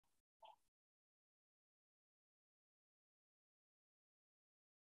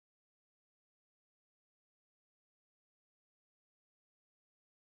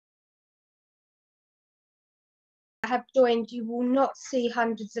have joined, you will not see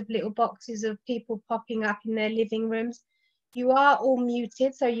hundreds of little boxes of people popping up in their living rooms. You are all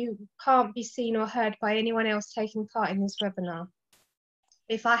muted, so you can't be seen or heard by anyone else taking part in this webinar.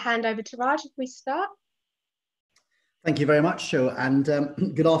 If I hand over to Raj, if we start. Thank you very much, Jo, and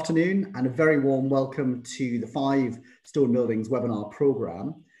good afternoon and a very warm welcome to the 5 Stone Buildings webinar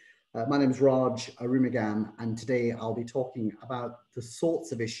programme. My name is Raj Arumagan, and today I'll be talking about the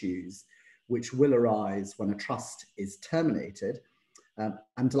sorts of issues which will arise when a trust is terminated.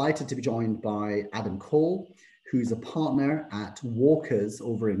 I'm delighted to be joined by Adam Cole, who's a partner at Walkers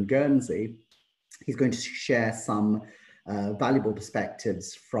over in Guernsey. He's going to share some valuable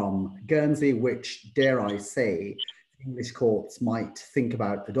perspectives from Guernsey, which, dare I say, English courts might think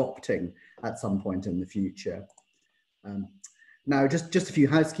about adopting at some point in the future. Now, just a few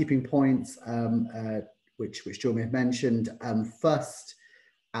housekeeping points, which Jo may have mentioned. First,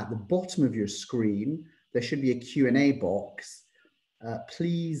 at the bottom of your screen, there should be a Q&A box.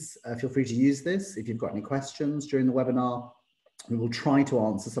 Please feel free to use this if you've got any questions during the webinar. We will try to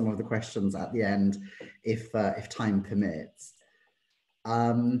answer some of the questions at the end if time permits.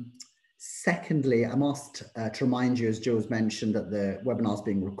 Secondly, I'm asked to remind you, as Jo's mentioned, that the webinar is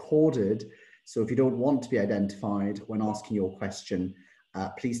being recorded. So if you don't want to be identified when asking your question,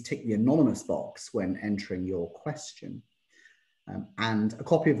 please tick the anonymous box when entering your question. And a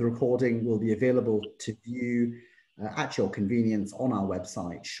copy of the recording will be available to view at your convenience on our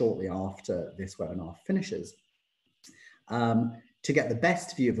website shortly after this webinar finishes. To get the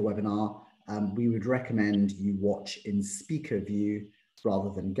best view of the webinar, we would recommend you watch in speaker view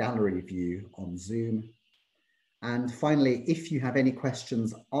rather than gallery view on Zoom. And finally, if you have any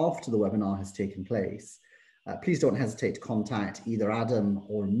questions after the webinar has taken place, please don't hesitate to contact either Adam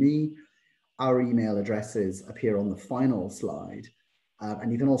or me. Our email addresses appear on the final slide,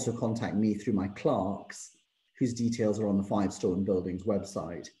 and you can also contact me through my clerks, whose details are on the 5 Stone Buildings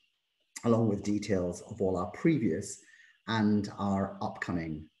website, along with details of all our previous and our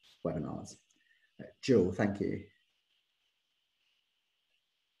upcoming webinars. Jo, thank you.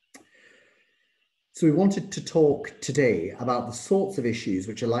 So we wanted to talk today about the sorts of issues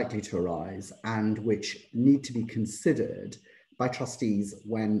which are likely to arise and which need to be considered by trustees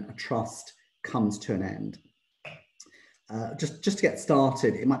when a trust comes to an end. Just to get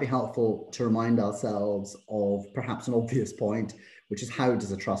started, it might be helpful to remind ourselves of perhaps an obvious point, which is how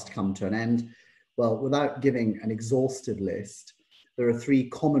does a trust come to an end? Well, without giving an exhaustive list, there are 3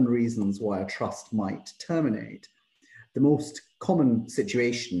 common reasons why a trust might terminate. The most common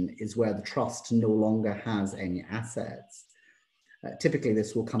situation is where the trust no longer has any assets. Typically,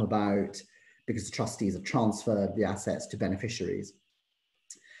 this will come about because the trustees have transferred the assets to beneficiaries.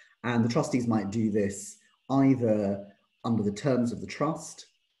 And the trustees might do this either under the terms of the trust.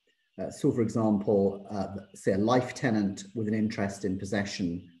 So, for example, say a life tenant with an interest in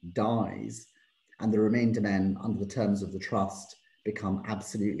possession dies, and the remainder men under the terms of the trust become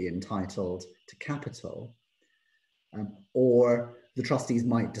absolutely entitled to capital. Or the trustees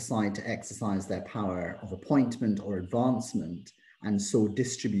might decide to exercise their power of appointment or advancement and so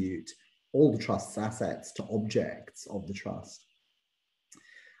distribute all the trust's assets to objects of the trust.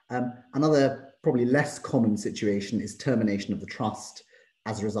 Another probably less common situation is termination of the trust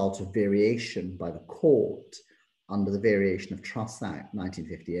as a result of variation by the court under the Variation of Trusts Act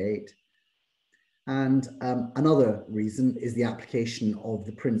 1958. And another reason is the application of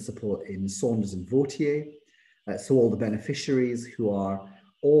the principle in Saunders and Vautier. So all the beneficiaries who are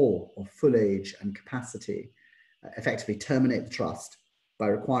all of full age and capacity effectively terminate the trust by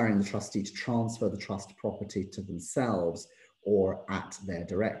requiring the trustee to transfer the trust property to themselves or at their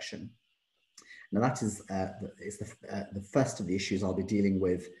direction. Now that is the first of the issues I'll be dealing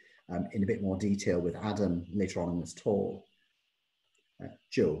with in a bit more detail with Adam later on in this talk.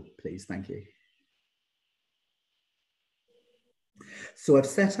 Jo, please, thank you. So I've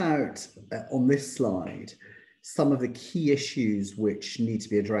set out on this slide some of the key issues which need to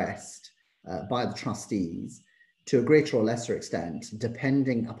be addressed by the trustees to a greater or lesser extent,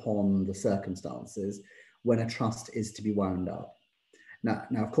 depending upon the circumstances when a trust is to be wound up. Now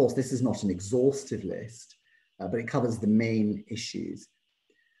of course, this is not an exhaustive list, but it covers the main issues.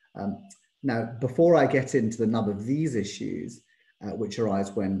 Now, before I get into the nub of these issues, which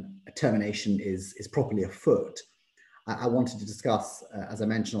arise when a termination is properly afoot, I wanted to discuss, as I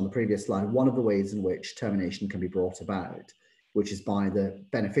mentioned on the previous slide, one of the ways in which termination can be brought about, which is by the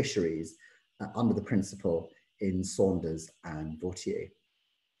beneficiaries under the principle in Saunders and Vautier.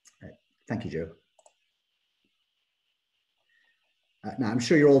 Thank you, Jo. Now, I'm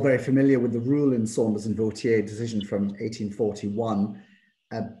sure you're all very familiar with the rule in Saunders and Vautier decision from 1841.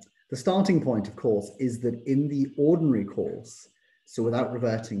 The starting point, of course, is that in the ordinary course, so without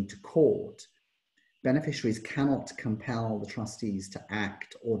reverting to court, beneficiaries cannot compel the trustees to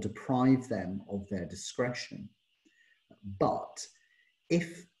act or deprive them of their discretion. But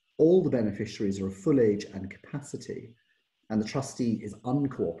if all the beneficiaries are of full age and capacity, and the trustee is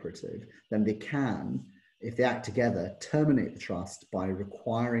uncooperative, then they can, if they act together, terminate the trust by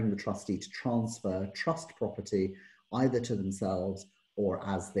requiring the trustee to transfer trust property either to themselves or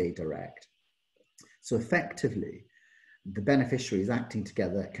as they direct. So effectively, the beneficiaries acting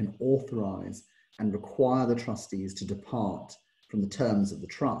together can authorize and require the trustees to depart from the terms of the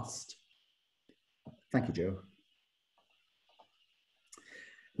trust. Thank you, Joe.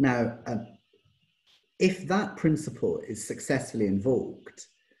 Now, if that principle is successfully invoked,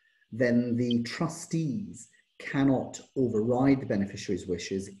 then the trustees cannot override the beneficiary's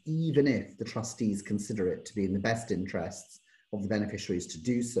wishes, even if the trustees consider it to be in the best interests of the beneficiaries to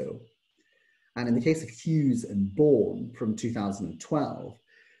do so. And in the case of Hughes and Bourne from 2012,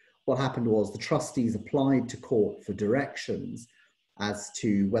 what happened was the trustees applied to court for directions as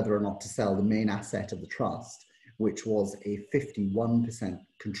to whether or not to sell the main asset of the trust, which was a 51%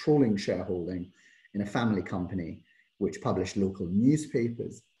 controlling shareholding in a family company which published local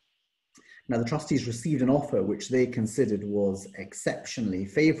newspapers. Now, the trustees received an offer which they considered was exceptionally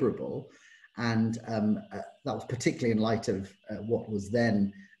favourable, and that was particularly in light of what was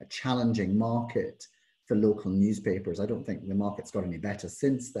then a challenging market for local newspapers. I don't think the market's got any better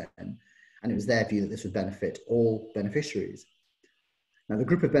since then, and it was their view that this would benefit all beneficiaries. Now, the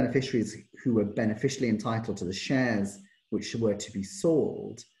group of beneficiaries who were beneficially entitled to the shares which were to be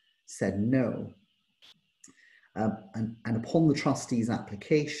sold said no. And upon the trustees'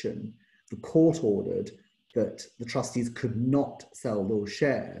 application, the court ordered that the trustees could not sell those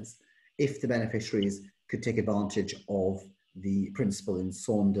shares if the beneficiaries could take advantage of the principle in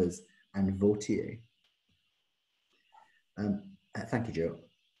Saunders and Vautier. Thank you, Joe.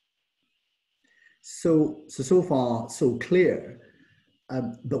 So far, so clear.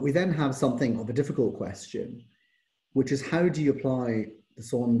 But we then have something of a difficult question, which is how do you apply the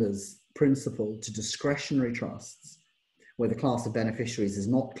Saunders principle to discretionary trusts, where the class of beneficiaries is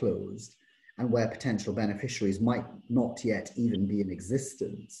not closed and where potential beneficiaries might not yet even be in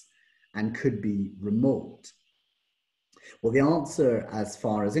existence and could be remote? Well, the answer, as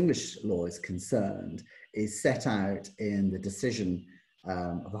far as English law is concerned, is set out in the decision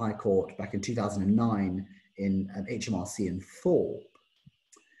of the High Court back in 2009 in HMRC and Thorpe.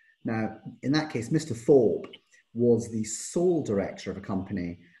 Now, in that case, Mr. Thorpe was the sole director of a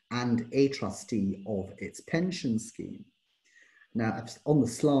company and a trustee of its pension scheme. Now, on the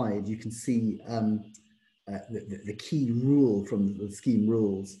slide, you can see the key rule from the scheme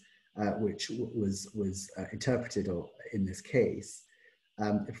rules, which was interpreted in this case.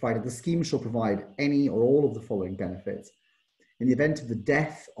 It provided the scheme shall provide any or all of the following benefits. In the event of the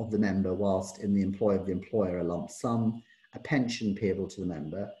death of the member whilst in the employ of the employer, a lump sum, a pension payable to the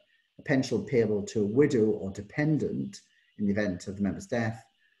member, a pension payable to a widow or dependent in the event of the member's death,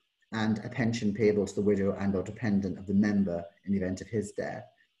 and a pension payable to the widow and or dependent of the member in the event of his death.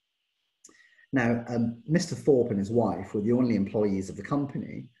 Now, Mr. Thorpe and his wife were the only employees of the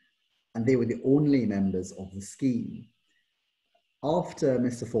company, and they were the only members of the scheme. After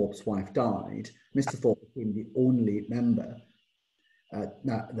Mr. Thorpe's wife died, Mr. Thorpe became the only member.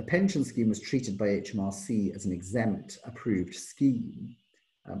 Now, the pension scheme was treated by HMRC as an exempt approved scheme.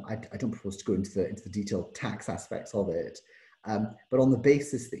 I don't propose to go into the detailed tax aspects of it, but on the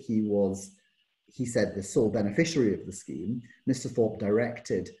basis that he said, the sole beneficiary of the scheme, Mr. Thorpe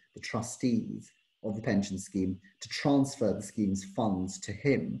directed the trustees of the pension scheme to transfer the scheme's funds to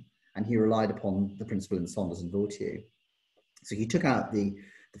him, and he relied upon the principle in Saunders and Vautier. So he took out the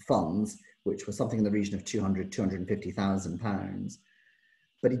funds, which was something in the region of £250,000,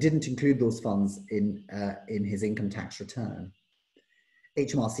 but he didn't include those funds in his income tax return.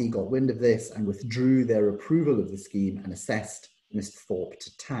 HMRC got wind of this and withdrew their approval of the scheme and assessed Mr. Thorpe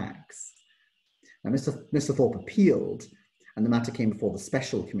to tax. Now, Mr. Thorpe appealed, and the matter came before the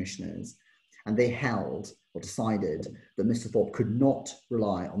special commissioners, and they held or decided that Mr. Thorpe could not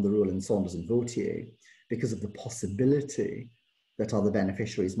rely on the rule in Saunders and Vautier because of the possibility that other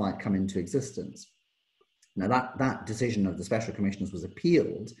beneficiaries might come into existence. Now, that decision of the special commissioners was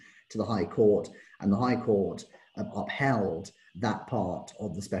appealed to the High Court, and the High Court upheld that part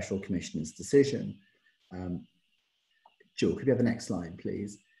of the special commissioner's decision. Joe, could we have the next slide,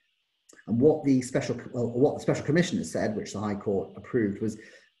 please? And what the special commissioner said, which the High Court approved, was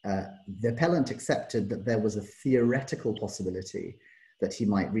the appellant accepted that there was a theoretical possibility that he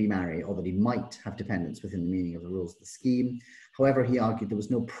might remarry or that he might have dependents within the meaning of the rules of the scheme. However, he argued there was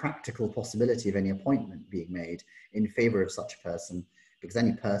no practical possibility of any appointment being made in favour of such a person, because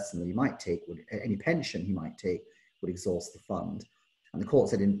any person that he might take, any pension he might take, would exhaust the fund. And the court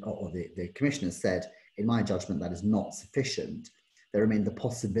said, the commissioners said, in my judgment, that is not sufficient. There remained the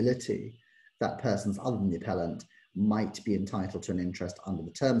possibility that persons other than the appellant might be entitled to an interest under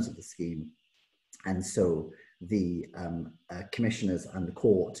the terms of the scheme. And so the commissioners and the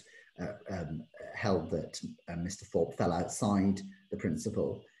court held that Mr. Thorpe fell outside the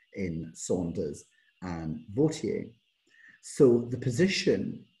principle in Saunders and Vautier. So the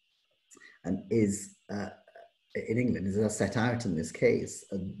position is, in England, is as set out in this case.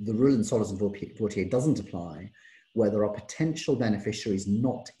 The rule in Saunders and Vautier doesn't apply where there are potential beneficiaries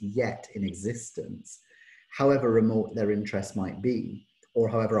not yet in existence, however remote their interest might be, or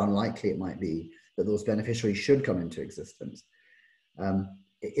however unlikely it might be that those beneficiaries should come into existence.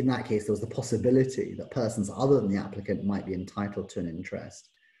 In that case, there was the possibility that persons other than the applicant might be entitled to an interest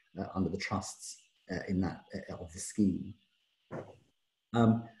under the trusts of the scheme.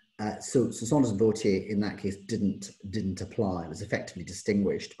 So Saunders and Vautier in that case didn't apply. It was effectively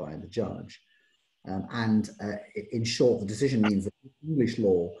distinguished by the judge. In short, the decision means that English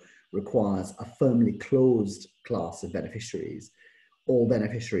law requires a firmly closed class of beneficiaries. All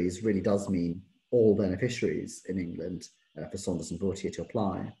beneficiaries really does mean all beneficiaries in England for Saunders and Vautier to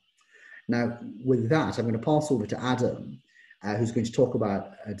apply. Now, with that, I'm going to pass over to Adam, who's going to talk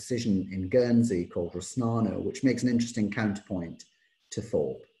about a decision in Guernsey called Rosnano, which makes an interesting counterpoint to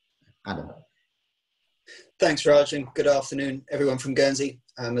Thorpe. Adam. Thanks, Raj, and good afternoon, everyone from Guernsey.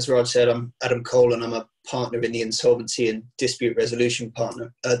 As Raj said, I'm Adam Cole, and I'm a partner in the Insolvency and Dispute Resolution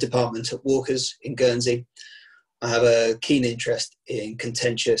Department at Walkers in Guernsey. I have a keen interest in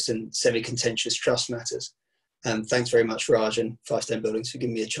contentious and semi-contentious trust matters. And thanks very much, Raj and Firestone Buildings, for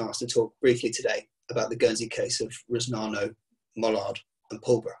giving me a chance to talk briefly today about the Guernsey case of Rosnano, Mollard and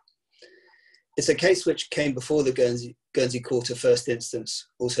Pulborough. It's a case which came before the Guernsey Court of First Instance,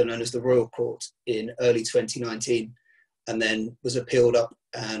 also known as the Royal Court, in early 2019, and then was appealed up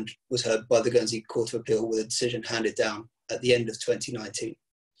and was heard by the Guernsey Court of Appeal with a decision handed down at the end of 2019.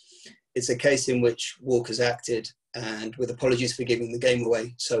 It's a case in which Walkers acted, and with apologies for giving the game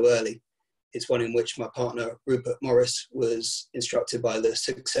away so early, it's one in which my partner, Rupert Morris, was instructed by the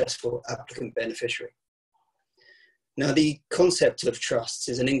successful applicant beneficiary. Now, the concept of trusts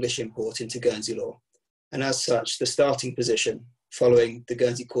is an English import into Guernsey law, and as such, the starting position following the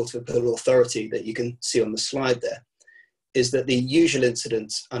Guernsey Court of Appeal authority that you can see on the slide there is that the usual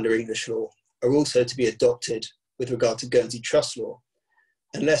incidents under English law are also to be adopted with regard to Guernsey trust law,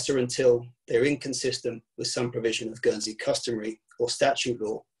 unless or until they're inconsistent with some provision of Guernsey customary or statute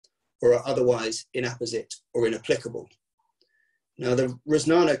law, or are otherwise inapposite or inapplicable. Now, the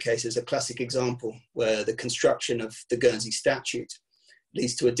Rosnano case is a classic example where the construction of the Guernsey statute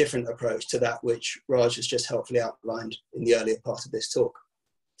leads to a different approach to that which Raj has just helpfully outlined in the earlier part of this talk.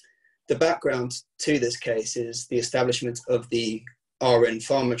 The background to this case is the establishment of the RN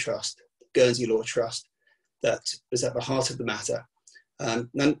Farmer Trust, Guernsey Law Trust, that was at the heart of the matter.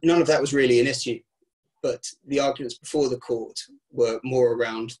 None of that was really an issue, but the arguments before the court were more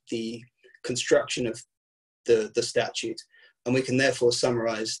around the construction of the statute, and we can therefore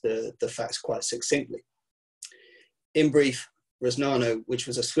summarise the facts quite succinctly. In brief, Rosnano, which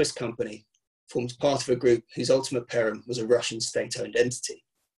was a Swiss company, formed part of a group whose ultimate parent was a Russian state-owned entity.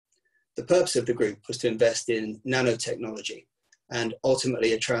 The purpose of the group was to invest in nanotechnology, and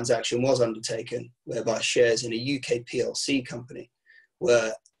ultimately a transaction was undertaken whereby shares in a UK PLC company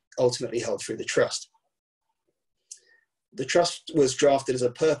were ultimately held through the trust. The trust was drafted as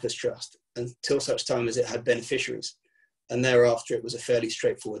a purpose trust until such time as it had beneficiaries, and thereafter it was a fairly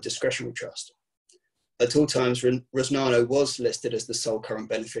straightforward discretionary trust. At all times, Rosnano was listed as the sole current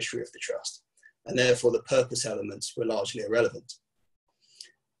beneficiary of the trust, and therefore the purpose elements were largely irrelevant.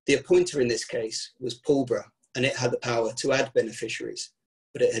 The appointer in this case was Pulborough, and it had the power to add beneficiaries,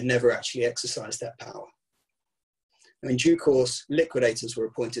 but it had never actually exercised that power. Now, in due course, liquidators were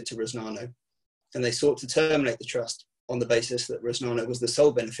appointed to Rosnano, and they sought to terminate the trust on the basis that Rosnano was the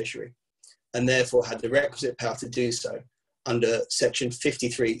sole beneficiary, and therefore had the requisite power to do so under section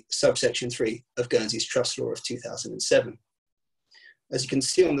 53, subsection 3 of Guernsey's Trust Law of 2007. As you can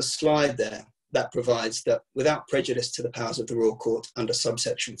see on the slide there, that provides that without prejudice to the powers of the Royal Court under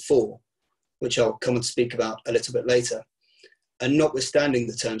subsection 4, which I'll come and speak about a little bit later, and notwithstanding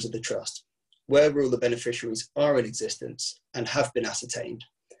the terms of the trust, wherever all the beneficiaries are in existence and have been ascertained,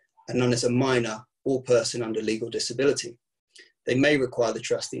 and none is a minor or person under legal disability, they may require the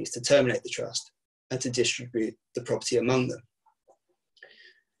trustees to terminate the trust and to distribute the property among them.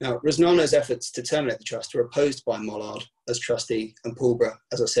 Now, Rosnano's efforts to terminate the trust were opposed by Mollard as trustee and Pulborough,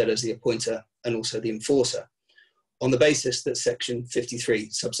 as I said, as the appointer and also the enforcer, on the basis that section 53,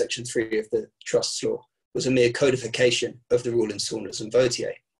 subsection 3 of the trusts law was a mere codification of the rule in Saunders and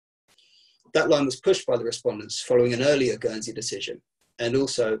Vautier. That line was pushed by the respondents following an earlier Guernsey decision and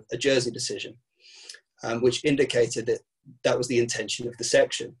also a Jersey decision, which indicated that that was the intention of the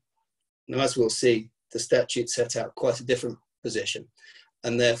section. Now, as we'll see, the statute set out quite a different position,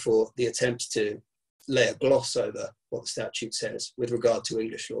 and therefore the attempts to lay a gloss over what the statute says with regard to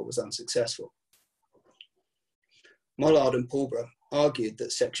English law was unsuccessful. Mollard and Pulborough argued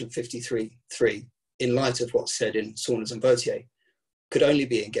that section 53(3), in light of what's said in Saunders and Vautier, could only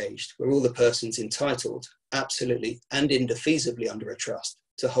be engaged where all the persons entitled absolutely and indefeasibly under a trust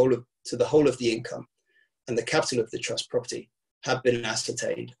to the whole of the income and the capital of the trust property had been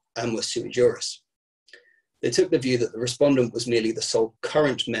ascertained and were sui juris. They took the view that the respondent was merely the sole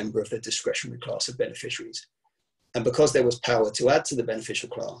current member of the discretionary class of beneficiaries, and because there was power to add to the beneficial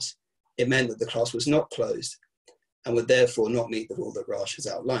class, it meant that the class was not closed and would therefore not meet the rule that Raj has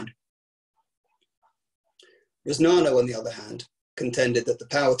outlined. Rosnano, on the other hand, contended that the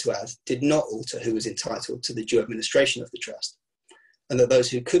power to add did not alter who was entitled to the due administration of the trust, and that those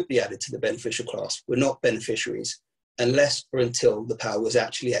who could be added to the beneficial class were not beneficiaries unless or until the power was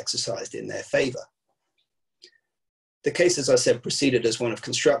actually exercised in their favour. The case, as I said, proceeded as one of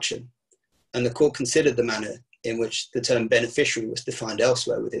construction, and the court considered the manner in which the term beneficiary was defined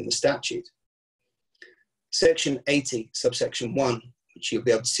elsewhere within the statute. Section 80, subsection 1, which you'll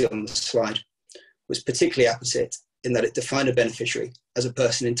be able to see on the slide, was particularly apposite in that it defined a beneficiary as a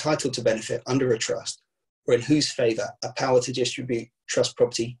person entitled to benefit under a trust or in whose favour a power to distribute trust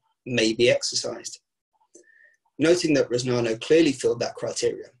property may be exercised. Noting that Rosnano clearly filled that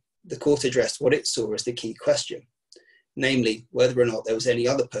criteria, the court addressed what it saw as the key question, namely whether or not there was any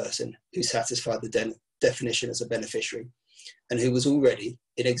other person who satisfied the definition as a beneficiary and who was already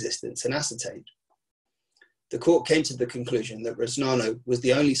in existence and ascertained. The court came to the conclusion that Rosnano was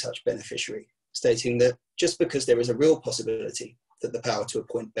the only such beneficiary, stating that just because there is a real possibility that the power to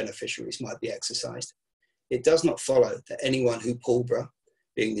appoint beneficiaries might be exercised, it does not follow that anyone who Pulborough,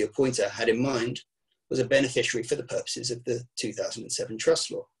 being the appointer, had in mind was a beneficiary for the purposes of the 2007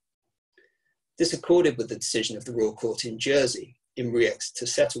 trust law. This accorded with the decision of the Royal Court in Jersey in re-ex to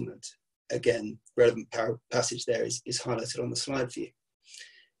settlement. Again, relevant passage there is highlighted on the slide for you.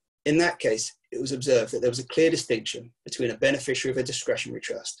 In that case, it was observed that there was a clear distinction between a beneficiary of a discretionary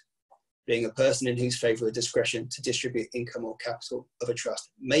trust, being a person in whose favour a discretion to distribute income or capital of a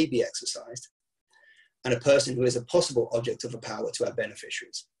trust may be exercised, and a person who is a possible object of a power to add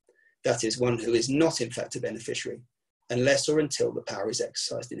beneficiaries. That is, one who is not in fact a beneficiary, unless or until the power is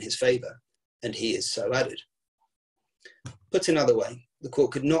exercised in his favour, and he is so added. Put another way, the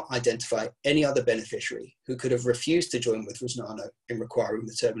court could not identify any other beneficiary who could have refused to join with Rosnano in requiring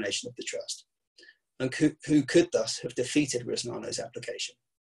the termination of the trust, and who could thus have defeated Rosnano's application.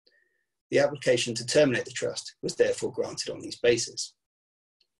 The application to terminate the trust was therefore granted on these bases.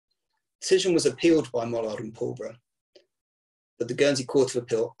 The decision was appealed by Mollard and Pulborough, but the Guernsey Court of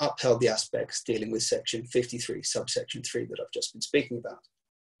Appeal upheld the aspects dealing with section 53, subsection 3 that I've just been speaking about.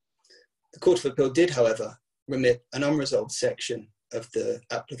 The Court of Appeal did, however, remit an unresolved section of the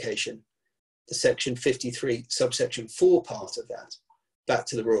application, the section 53, subsection 4 part of that, back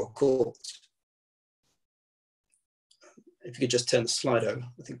to the Royal Court. If you could just turn the slide over,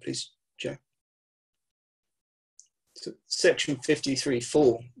 I think, please, Joe. So section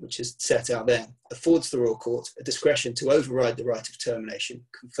 53(4), which is set out there, affords the Royal Court a discretion to override the right of termination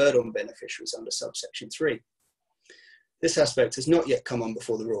conferred on beneficiaries under subsection 3. This aspect has not yet come on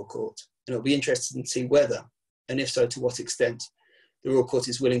before the Royal Court, and it'll be interesting to see whether, and if so, to what extent, the Royal Court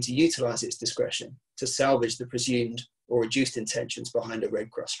is willing to utilise its discretion to salvage the presumed or reduced intentions behind a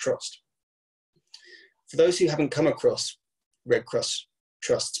Red Cross trust. For those who haven't come across Red Cross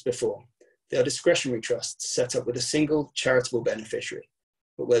trusts before, they are discretionary trusts set up with a single charitable beneficiary,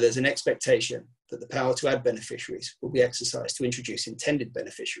 but where there's an expectation that the power to add beneficiaries will be exercised to introduce intended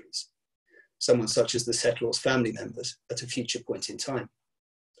beneficiaries, someone such as the settlor's family members at a future point in time.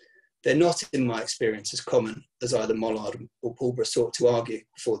 They're not, in my experience, as common as either Mollard or Pulborough sought to argue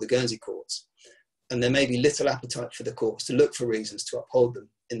before the Guernsey courts, and there may be little appetite for the courts to look for reasons to uphold them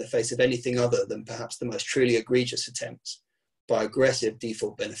in the face of anything other than perhaps the most truly egregious attempts by aggressive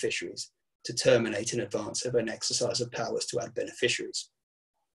default beneficiaries to terminate in advance of an exercise of powers to add beneficiaries.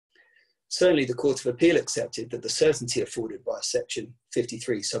 Certainly, the Court of Appeal accepted that the certainty afforded by section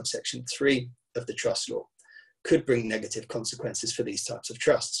 53, subsection 3 of the trust law could bring negative consequences for these types of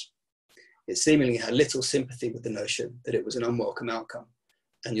trusts. It seemingly had little sympathy with the notion that it was an unwelcome outcome,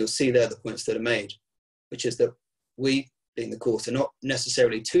 and you'll see there the points that are made, which is that we, being the court, are not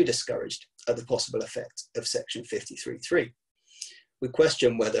necessarily too discouraged at the possible effect of section 53.3. We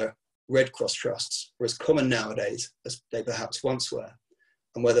question whether Red Cross trusts are as common nowadays as they perhaps once were,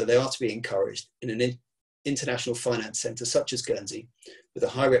 and whether they are to be encouraged in an international finance centre such as Guernsey, with a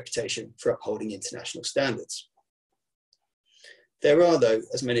high reputation for upholding international standards. There are, though,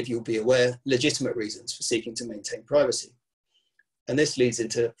 as many of you will be aware, legitimate reasons for seeking to maintain privacy. And this leads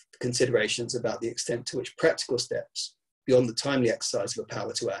into considerations about the extent to which practical steps, beyond the timely exercise of a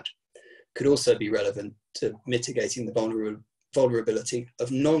power to add, could also be relevant to mitigating the vulnerability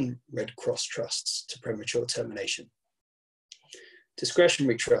of non-Red Cross trusts to premature termination.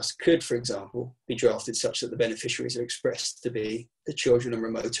 Discretionary trusts could, for example, be drafted such that the beneficiaries are expressed to be the children and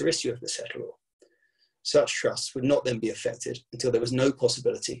remoter issue of the settlor. Such trusts would not then be affected until there was no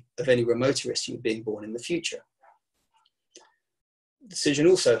possibility of any remoter issue being born in the future. The decision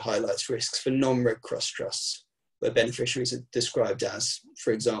also highlights risks for non-Red Cross trusts, where beneficiaries are described as,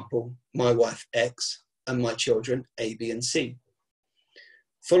 for example, my wife X and my children A, B, and C.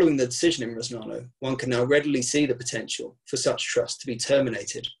 Following the decision in Rosnano, one can now readily see the potential for such trusts to be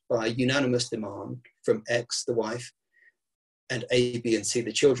terminated by a unanimous demand from X, the wife, and A, B, and C,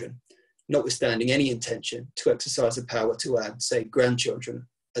 the children, notwithstanding any intention to exercise the power to add, say, grandchildren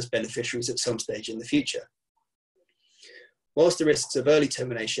as beneficiaries at some stage in the future. Whilst the risks of early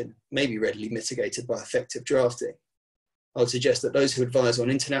termination may be readily mitigated by effective drafting, I would suggest that those who advise on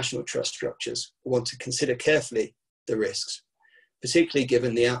international trust structures will want to consider carefully the risks, particularly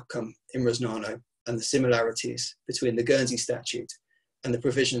given the outcome in Rosnano and the similarities between the Guernsey statute and the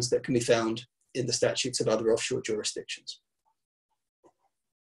provisions that can be found in the statutes of other offshore jurisdictions.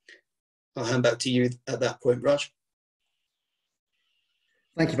 I'll hand back to you at that point, Raj.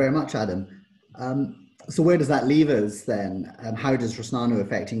 Thank you very much, Adam. So where does that leave us then? How does Rosnano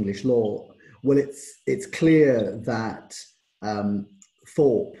affect English law? Well, it's clear that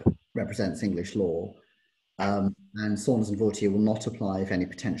Thorpe represents English law, and Saunders and Vautier will not apply if any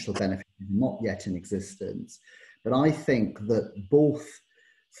potential benefit is not yet in existence. But I think that both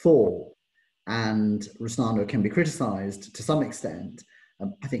Thorpe and Rosnano can be criticised to some extent.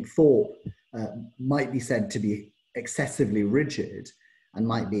 I think Thorpe might be said to be excessively rigid and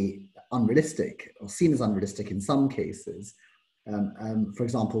might be unrealistic or seen as unrealistic in some cases. For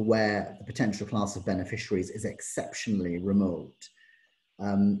example, where the potential class of beneficiaries is exceptionally remote.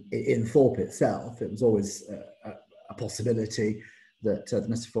 In Thorpe itself, it was always a possibility that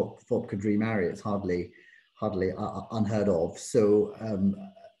Mr. Thorpe could remarry. It's hardly unheard of. So,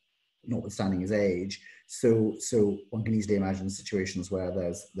 notwithstanding his age, so one can easily imagine situations where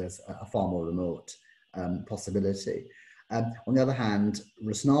there's a far more remote possibility. On the other hand,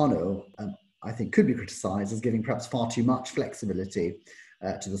 Rosnano, I think, could be criticised as giving perhaps far too much flexibility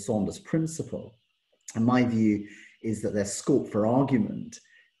to the Saunders principle. And my view is that there's scope for argument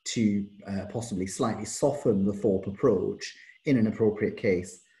to possibly slightly soften the Thorpe approach in an appropriate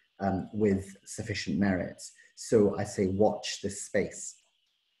case with sufficient merits. So I say watch this space.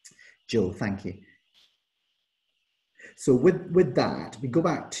 Jill, thank you. So with that, we go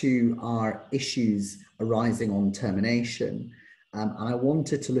back to our issues arising on termination. And I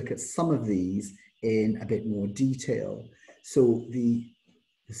wanted to look at some of these in a bit more detail. So the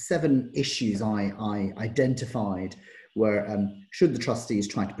 7 issues I identified were, should the trustees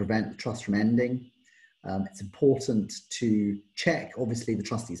try to prevent the trust from ending? It's important to check, obviously, the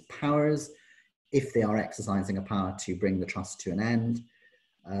trustees' powers if they are exercising a power to bring the trust to an end.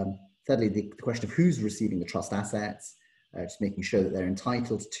 Thirdly, the question of who's receiving the trust assets, just making sure that they're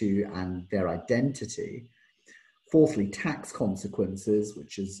entitled to and their identity. Fourthly, tax consequences,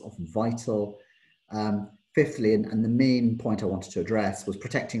 which is often vital. Fifthly, and the main point I wanted to address was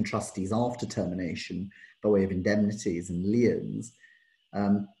protecting trustees after termination by way of indemnities and liens.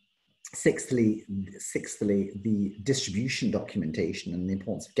 Sixthly, the distribution documentation and the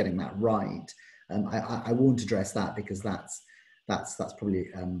importance of getting that right. I won't address that because that's probably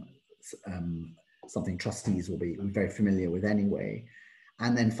something trustees will be very familiar with anyway.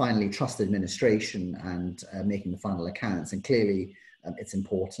 And then finally, trust administration and making the final accounts. And clearly, it's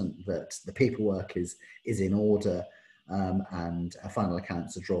important that the paperwork is in order and final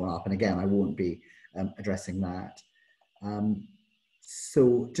accounts are drawn up. And again, I won't be addressing that.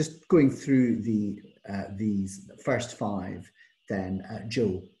 So just going through these first 5, then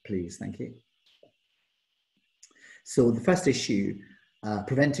Joe, please, thank you. So the first issue,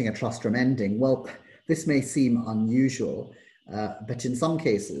 preventing a trust from ending. Well, this may seem unusual, but in some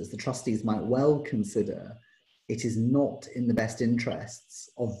cases, the trustees might well consider it is not in the best interests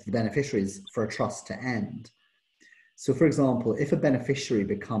of the beneficiaries for a trust to end. So for example, if a beneficiary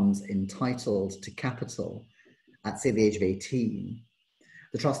becomes entitled to capital at, say, the age of 18,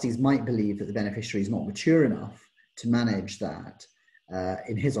 the trustees might believe that the beneficiary is not mature enough to manage that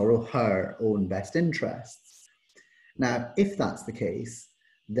in his or her own best interests. Now, if that's the case,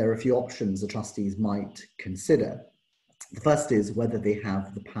 there are a few options the trustees might consider. The first is whether they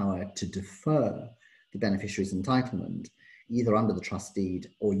have the power to defer the beneficiary's entitlement, either under the trust deed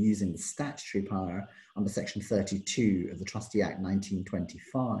or using the statutory power under Section 32 of the Trustee Act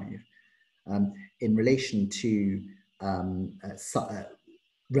 1925. In relation to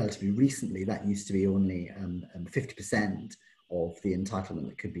relatively recently, that used to be only 50% of the entitlement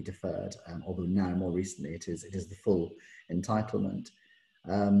that could be deferred, although now more recently it is the full entitlement.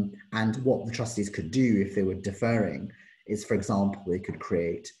 And what the trustees could do if they were deferring is, for example, they could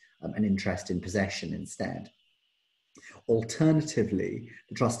create an interest in possession instead. Alternatively,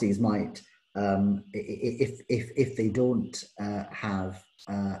 the trustees might, if they don't have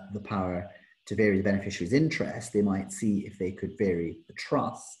the power to vary the beneficiary's interest, they might see if they could vary the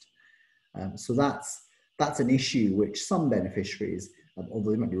trust. So that's an issue which some beneficiaries,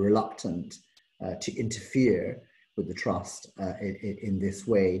 although they might be reluctant to interfere with the trust in this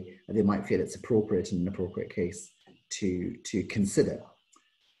way, they might feel it's appropriate in an appropriate case to consider.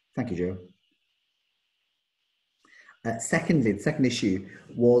 Thank you, Joe. Secondly, the second issue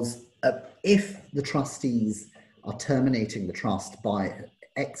was if the trustees are terminating the trust by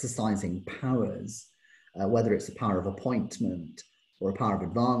exercising powers, whether it's a power of appointment or a power of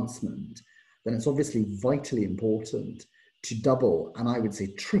advancement, then it's obviously vitally important to double, and I would say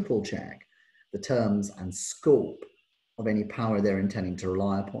triple check, the terms and scope of any power they're intending to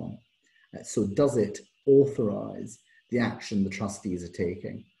rely upon. So does it authorize the action the trustees are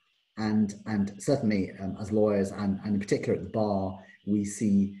taking? And certainly as lawyers and in particular at the bar, we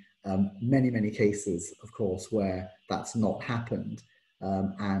see many cases, of course, where that's not happened,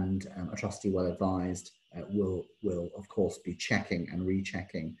 and a trustee well advised will of course be checking and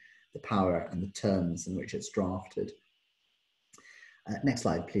rechecking the power and the terms in which it's drafted. Next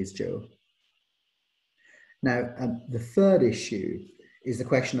slide, please, Joe. Now, the third issue is the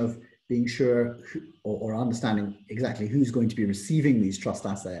question of being sure or understanding exactly who's going to be receiving these trust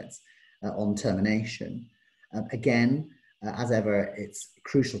assets on termination. Again, as ever, it's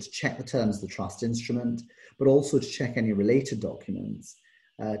crucial to check the terms of the trust instrument, but also to check any related documents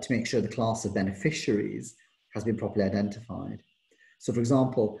to make sure the class of beneficiaries has been properly identified. So, for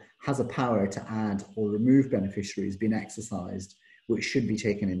example, has a power to add or remove beneficiaries been exercised, which should be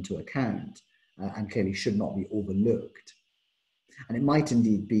taken into account and clearly should not be overlooked? And it might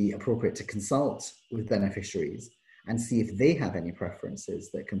indeed be appropriate to consult with beneficiaries and see if they have any preferences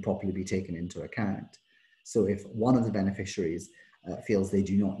that can properly be taken into account. So if one of the beneficiaries feels they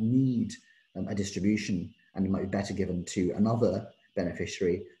do not need a distribution and it might be better given to another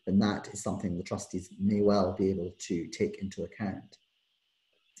beneficiary, then that is something the trustees may well be able to take into account.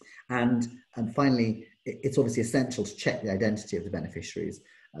 And finally, it's obviously essential to check the identity of the beneficiaries.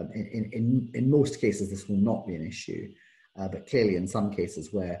 In most cases, this will not be an issue, but clearly in some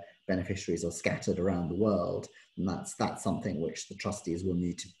cases where beneficiaries are scattered around the world, and that's something which the trustees will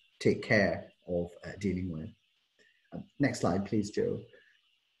need to take care of dealing with. Next slide, please, Joe.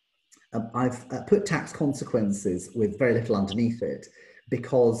 I've put tax consequences with very little underneath it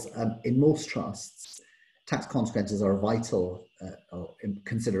because in most trusts, tax consequences are a vital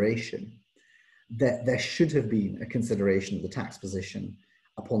consideration. There should have been a consideration of the tax position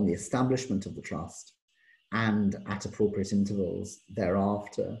upon the establishment of the trust and at appropriate intervals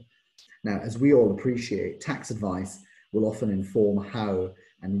thereafter. Now, as we all appreciate, tax advice will often inform how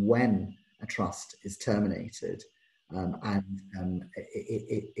and when a trust is terminated, and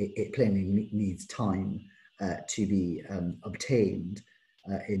it plainly needs time to be obtained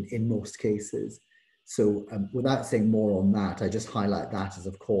in most cases. So without saying more on that, I just highlight that as,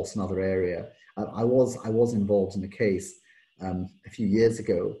 of course, another area. I was involved in a case a few years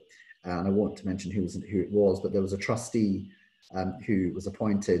ago, and I won't mention who it was, but there was a trustee who was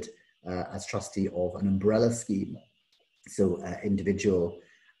appointed as trustee of an umbrella scheme. So individual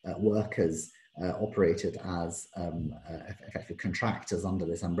workers operated as effective contractors under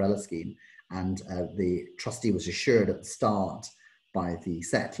this umbrella scheme, and the trustee was assured at the start by the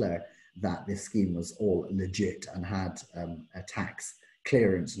settler that this scheme was all legit and had a tax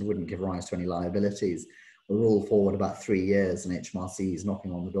clearance and wouldn't give rise to any liabilities. We rolled forward about 3 years, and HMRC is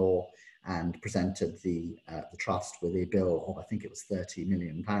knocking on the door and presented the trust with a bill of, I think it was £30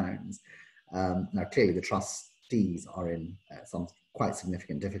 million. Now, clearly the trustees are in some quite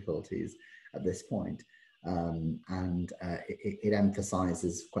significant difficulties at this point. It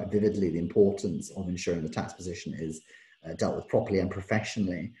emphasizes quite vividly the importance of ensuring the tax position is dealt with properly and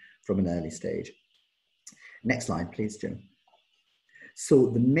professionally from an early stage. Next slide, please, Jim. So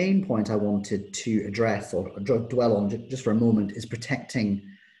the main point I wanted to address or dwell on just for a moment is protecting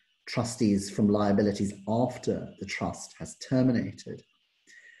trustees from liabilities after the trust has terminated.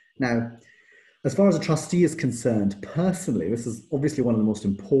 Now, as far as a trustee is concerned, personally, this is obviously one of the most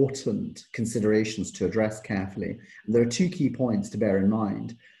important considerations to address carefully. And there are two key points to bear in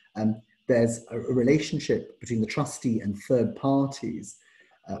mind. There's a relationship between the trustee and third parties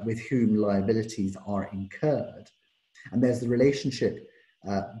with whom liabilities are incurred. And there's the relationship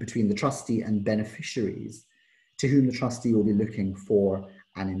between the trustee and beneficiaries to whom the trustee will be looking for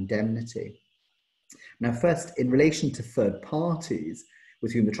an indemnity. Now, first, in relation to third parties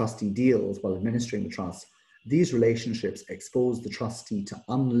with whom the trustee deals while administering the trust, these relationships expose the trustee to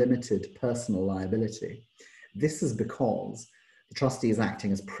unlimited personal liability. This is because the trustee is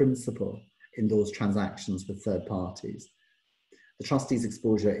acting as principal in those transactions with third parties. The trustee's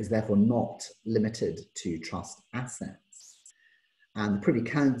exposure is therefore not limited to trust assets. And the Privy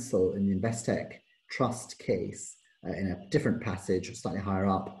Council in the Investec Trust case, in a different passage, slightly higher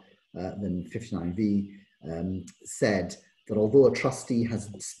up than 59V, said that although a trustee has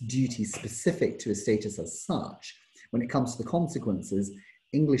duties specific to his status as such, when it comes to the consequences,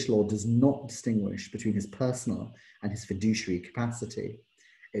 English law does not distinguish between his personal and his fiduciary capacity.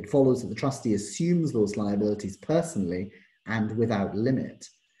 It follows that the trustee assumes those liabilities personally and without limit,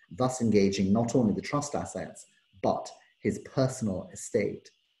 thus engaging not only the trust assets, but his personal estate.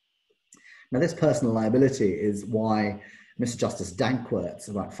 Now, this personal liability is why Mr. Justice Danckwerts,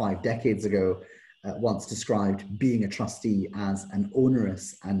 about 5 decades ago, once described being a trustee as an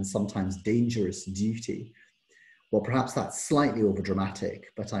onerous and sometimes dangerous duty. Well, perhaps that's slightly overdramatic,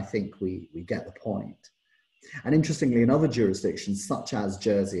 but I think we get the point. And interestingly, in other jurisdictions, such as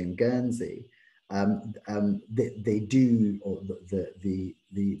Jersey and Guernsey, they do, or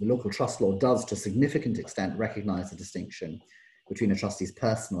the local trust law does to a significant extent recognize the distinction between a trustee's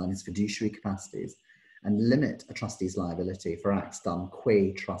personal and his fiduciary capacities and limit a trustee's liability for acts done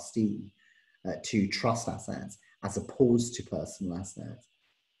qua trustee to trust assets as opposed to personal assets.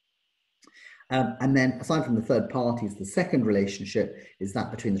 And then aside from the third parties, the second relationship is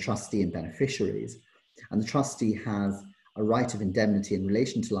that between the trustee and beneficiaries. And the trustee has a right of indemnity in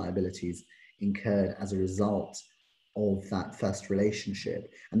relation to liabilities incurred as a result of that first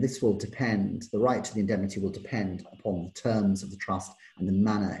relationship. And this will depend, the right to the indemnity will depend upon the terms of the trust and the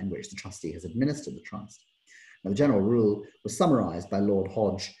manner in which the trustee has administered the trust. Now, the general rule was summarised by Lord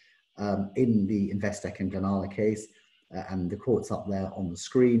Hodge in the Investec and Glenalla case, and the quote's up there on the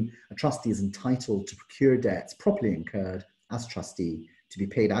screen. A trustee is entitled to procure debts properly incurred as trustee to be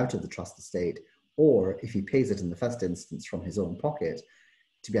paid out of the trust estate, or if he pays it in the first instance from his own pocket,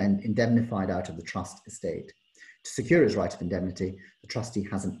 to be indemnified out of the trust estate. To secure his right of indemnity, the trustee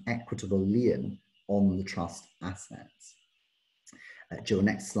has an equitable lien on the trust assets. Joe,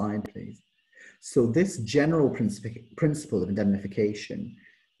 next slide, please. So this general principle of indemnification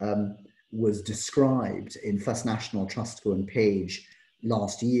was described in First National Trustco and Page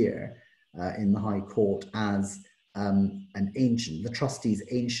last year in the High Court as the trustee's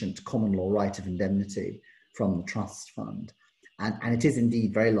ancient common law right of indemnity from the trust fund. And it is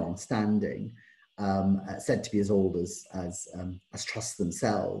indeed very long standing, said to be as old as trusts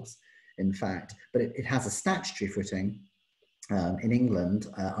themselves, in fact, but it has a statutory footing in England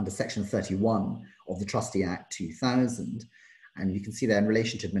under Section 31 of the Trustee Act 2000. And you can see there in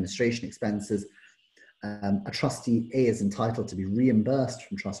relation to administration expenses, a trustee A is entitled to be reimbursed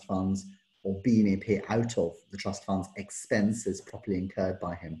from trust funds, or B may pay out of the trust fund's expenses properly incurred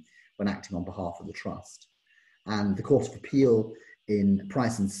by him when acting on behalf of the trust. And the Court of Appeal in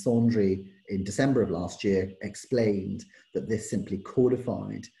Price and Saundry in December of last year explained that this simply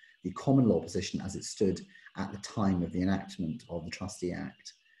codified the common law position as it stood at the time of the enactment of the Trustee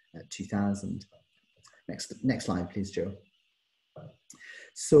Act 2000. Next slide, please, Joe.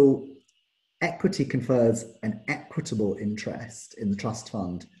 So equity confers an equitable interest in the trust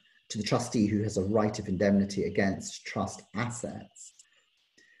fund to the trustee who has a right of indemnity against trust assets.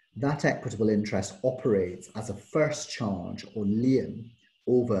 That equitable interest operates as a first charge or lien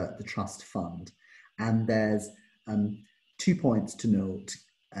over the trust fund. And there's 2 points to note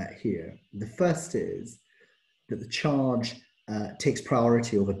here. The first is that the charge takes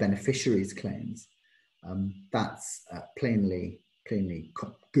priority over beneficiaries' claims. That's plainly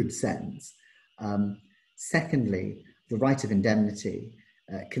good sense. Secondly, the right of indemnity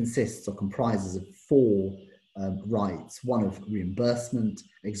consists or comprises of 4 rights: one of reimbursement,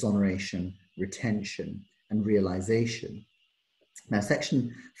 exoneration, retention, and realization. Now,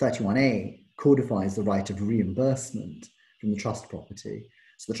 Section 31A codifies the right of reimbursement from the trust property.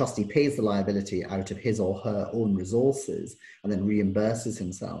 So the trustee pays the liability out of his or her own resources and then reimburses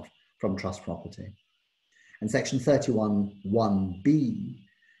himself from trust property. And Section 31(1)(b)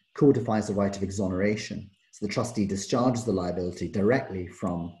 codifies the right of exoneration. So the trustee discharges the liability directly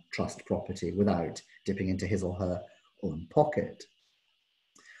from trust property without dipping into his or her own pocket.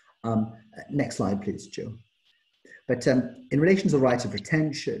 Next slide, please, Joe. But in relation to the right of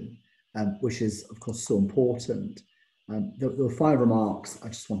retention, which is, of course, so important, there were 5 remarks I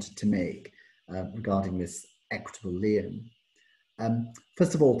just wanted to make regarding this equitable lien.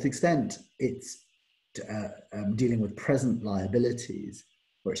 First of all, to the extent it's dealing with present liabilities,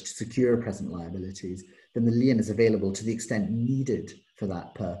 or it's to secure present liabilities, then the lien is available to the extent needed for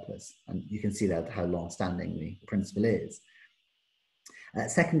that purpose. And you can see there how long-standing the principle is.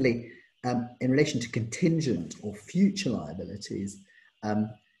 Secondly, in relation to contingent or future liabilities,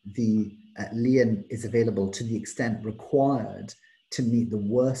 the lien is available to the extent required to meet the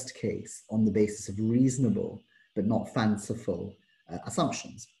worst case on the basis of reasonable but not fanciful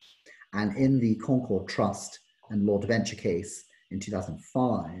assumptions. And in the Concord Trust and Lord Venture case in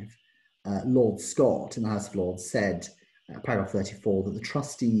 2005, Lord Scott in the House of Lords said, paragraph 34, that the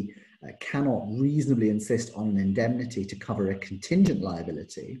trustee cannot reasonably insist on an indemnity to cover a contingent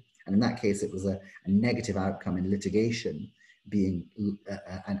liability, and in that case it was a negative outcome in litigation, being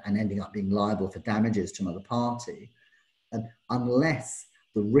and ending up being liable for damages to another party, unless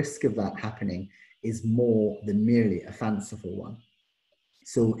the risk of that happening is more than merely a fanciful one.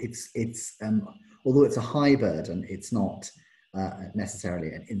 So it's although it's a high burden, it's not necessarily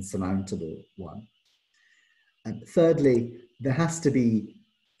an insurmountable one. And thirdly, there has to be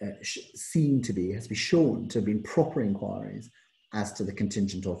shown to have been proper inquiries as to the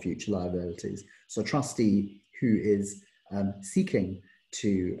contingent or future liabilities. So a trustee who is seeking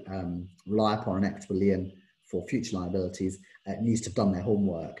to rely upon an equitable lien for future liabilities needs to have done their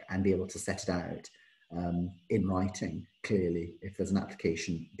homework and be able to set it out in writing clearly if there's an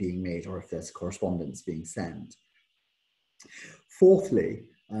application being made or if there's correspondence being sent. Fourthly,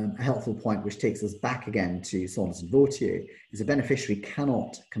 a helpful point which takes us back again to Saunders and Vautier is a beneficiary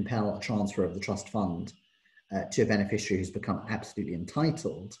cannot compel a transfer of the trust fund to a beneficiary who's become absolutely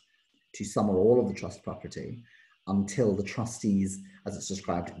entitled to some or all of the trust property until the trustees, as it's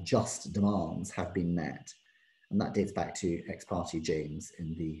described, just demands have been met. And that dates back to ex parte James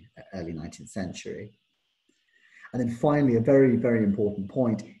in the early 19th century. And then finally, a very, very important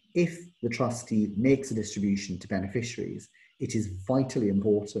point, if the trustee makes a distribution to beneficiaries, it is vitally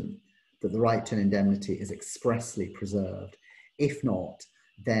important that the right to an indemnity is expressly preserved. If not,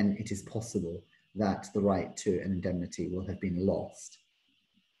 then it is possible that the right to an indemnity will have been lost.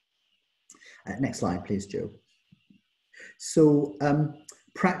 Next slide, please, Joe. So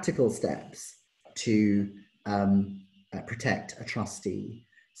practical steps to protect a trustee.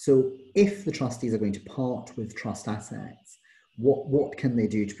 So if the trustees are going to part with trust assets, what can they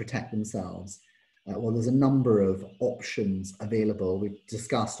do to protect themselves? Well, there's a number of options available. We've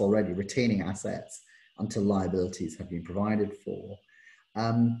discussed already retaining assets until liabilities have been provided for.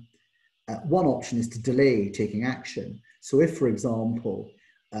 One option is to delay taking action. So if, for example,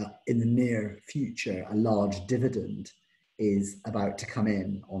 in the near future, a large dividend is about to come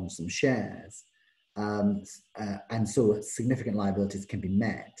in on some shares, and so significant liabilities can be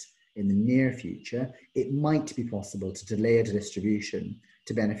met in the near future, it might be possible to delay a distribution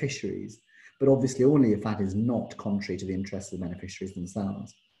to beneficiaries, but obviously only if that is not contrary to the interests of the beneficiaries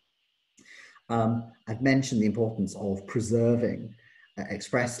themselves. I've mentioned the importance of preserving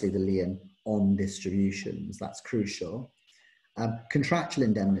expressly the lien on distributions. That's crucial. Contractual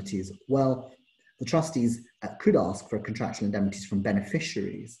indemnities, well, the trustees could ask for contractual indemnities from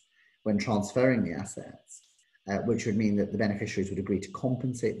beneficiaries when transferring the assets, which would mean that the beneficiaries would agree to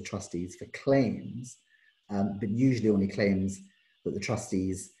compensate the trustees for claims, but usually only claims that the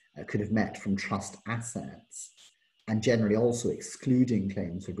trustees could have met from trust assets, and generally also excluding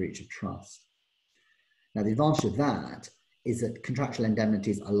claims for breach of trust. Now, the advantage of that is that contractual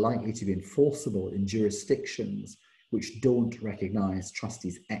indemnities are likely to be enforceable in jurisdictions which don't recognise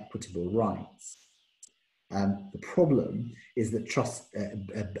trustees' equitable rights. The problem is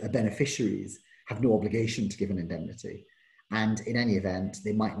that beneficiaries have no obligation to give an indemnity, and in any event,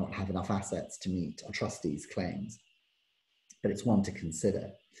 they might not have enough assets to meet a trustee's claims, but it's one to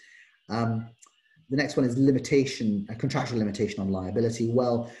consider. The next one is a contractual limitation on liability.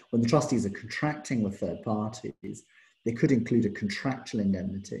 Well, when the trustees are contracting with third parties, they could include a contractual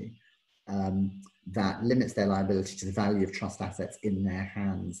indemnity that limits their liability to the value of trust assets in their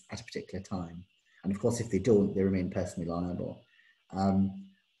hands at a particular time. And of course, if they don't, they remain personally liable.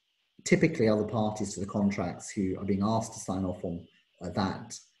 Typically, other parties to the contracts who are being asked to sign off on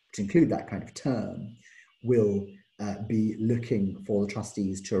that, to include that kind of term, will be looking for the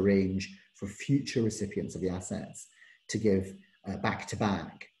trustees to arrange for future recipients of the assets to give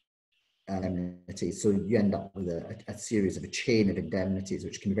back-to-back indemnities. So you end up with a series of a chain of indemnities,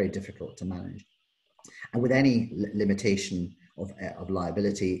 which can be very difficult to manage. And with any limitation of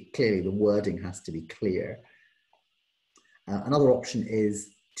liability, clearly the wording has to be clear. Another option is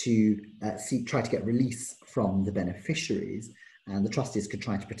to try to get release from the beneficiaries, and the trustees could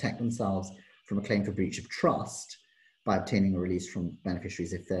try to protect themselves from a claim for breach of trust by obtaining a release from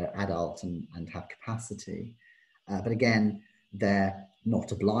beneficiaries if they're adult and have capacity. But again, they're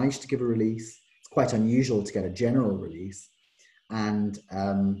not obliged to give a release. It's quite unusual to get a general release, and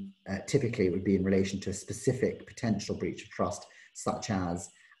typically it would be in relation to a specific potential breach of trust, such as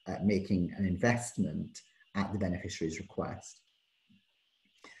making an investment at the beneficiary's request.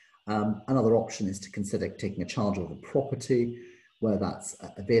 Another option is to consider taking a charge over property where that's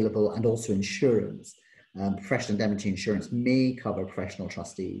available, and also insurance. Professional indemnity insurance may cover professional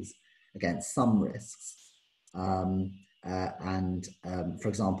trustees against some risks, for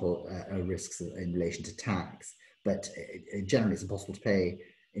example, risks in relation to tax, but generally it's impossible to pay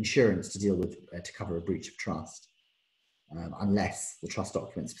insurance to deal with, to cover a breach of trust, unless the trust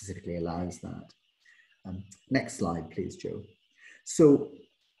document specifically allows that. Next slide, please, Joe. So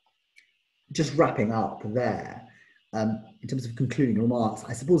just wrapping up there, in terms of concluding remarks,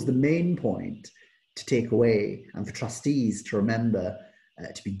 I suppose the main point to take away and for trustees to remember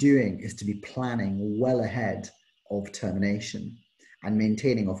to be doing is to be planning well ahead of termination and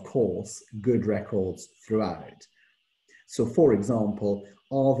maintaining, of course, good records throughout. So, for example,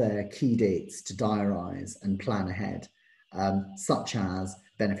 are there key dates to diarise and plan ahead, such as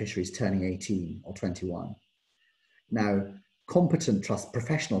beneficiaries turning 18 or 21? Now, competent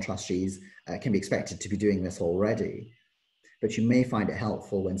professional trustees can be expected to be doing this already, but you may find it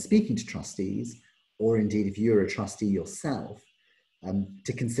helpful when speaking to trustees, or indeed if you're a trustee yourself,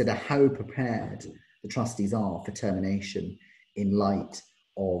 to consider how prepared the trustees are for termination in light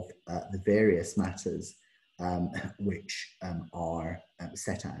of the various matters which are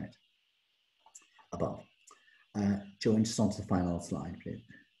set out above. Joe, just on to the final slide, please.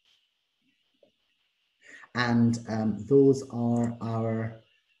 And those are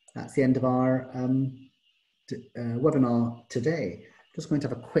that's the end of our webinar today. Just going to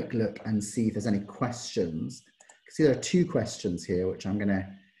have a quick look and see if there's any questions. See, there are two questions here, which I'm going to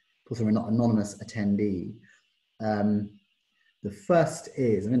put through an anonymous attendee. The first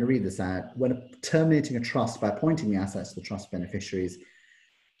is, I'm going to read this out. When terminating a trust by appointing the assets to the trust beneficiaries,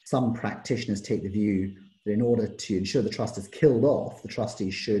 some practitioners take the view that in order to ensure the trust is killed off, the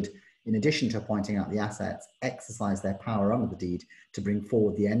trustees should, in addition to appointing out the assets, exercise their power under the deed to bring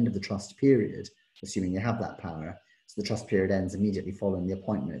forward the end of the trust period, assuming they have that power. So the trust period ends immediately following the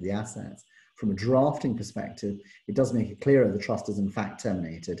appointment of the assets. From a drafting perspective, it does make it clearer the trust is in fact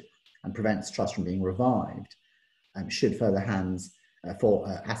terminated and prevents trust from being revived. Should further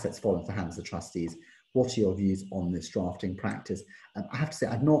assets fall into the hands of the trustees. What are your views on this drafting practice? I have to say,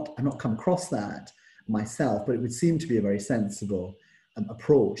 I've not come across that myself, but it would seem to be a very sensible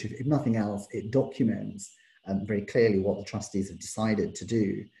approach. If nothing else, it documents very clearly what the trustees have decided to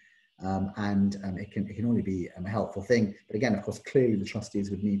do, and it can only be a helpful thing. But again, of course, clearly the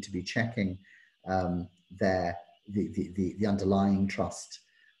trustees would need to be checking the underlying trust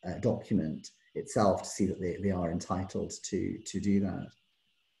document itself to see that they are entitled to do that.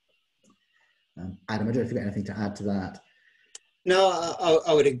 Adam, I don't know if you've got anything to add to that. No,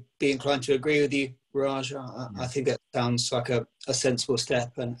 I would be inclined to agree with you, Raj. I think that sounds like a sensible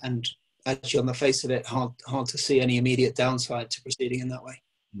step, and actually on the face of it, hard to see any immediate downside to proceeding in that way.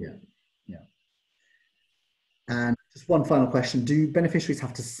 Yeah, yeah. And just one final question. Do beneficiaries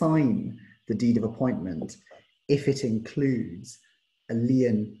have to sign the deed of appointment if it includes a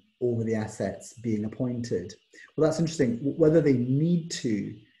lien over the assets being appointed? Well, that's interesting. Whether they need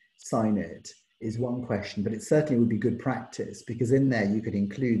to sign it is one question, but it certainly would be good practice, because in there you could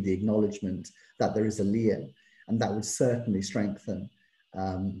include the acknowledgement that there is a lien, and that would certainly strengthen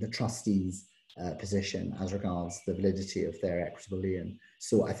the trustees' position as regards the validity of their equitable lien.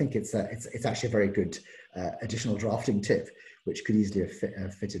 So I think it's actually a very good additional drafting tip, which could easily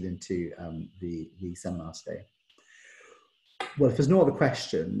have fitted into the seminar today. Well, if there's no other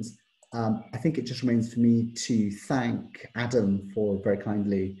questions, I think it just remains for me to thank Adam for very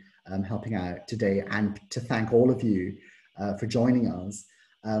kindly helping out today, and to thank all of you for joining us.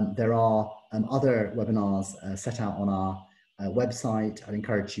 There are other webinars set out on our website. I'd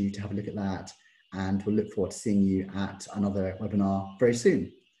encourage you to have a look at that and we'll look forward to seeing you at another webinar very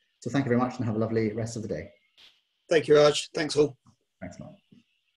soon. So thank you very much and have a lovely rest of the day. Thank you, Raj. Thanks all. Thanks a lot.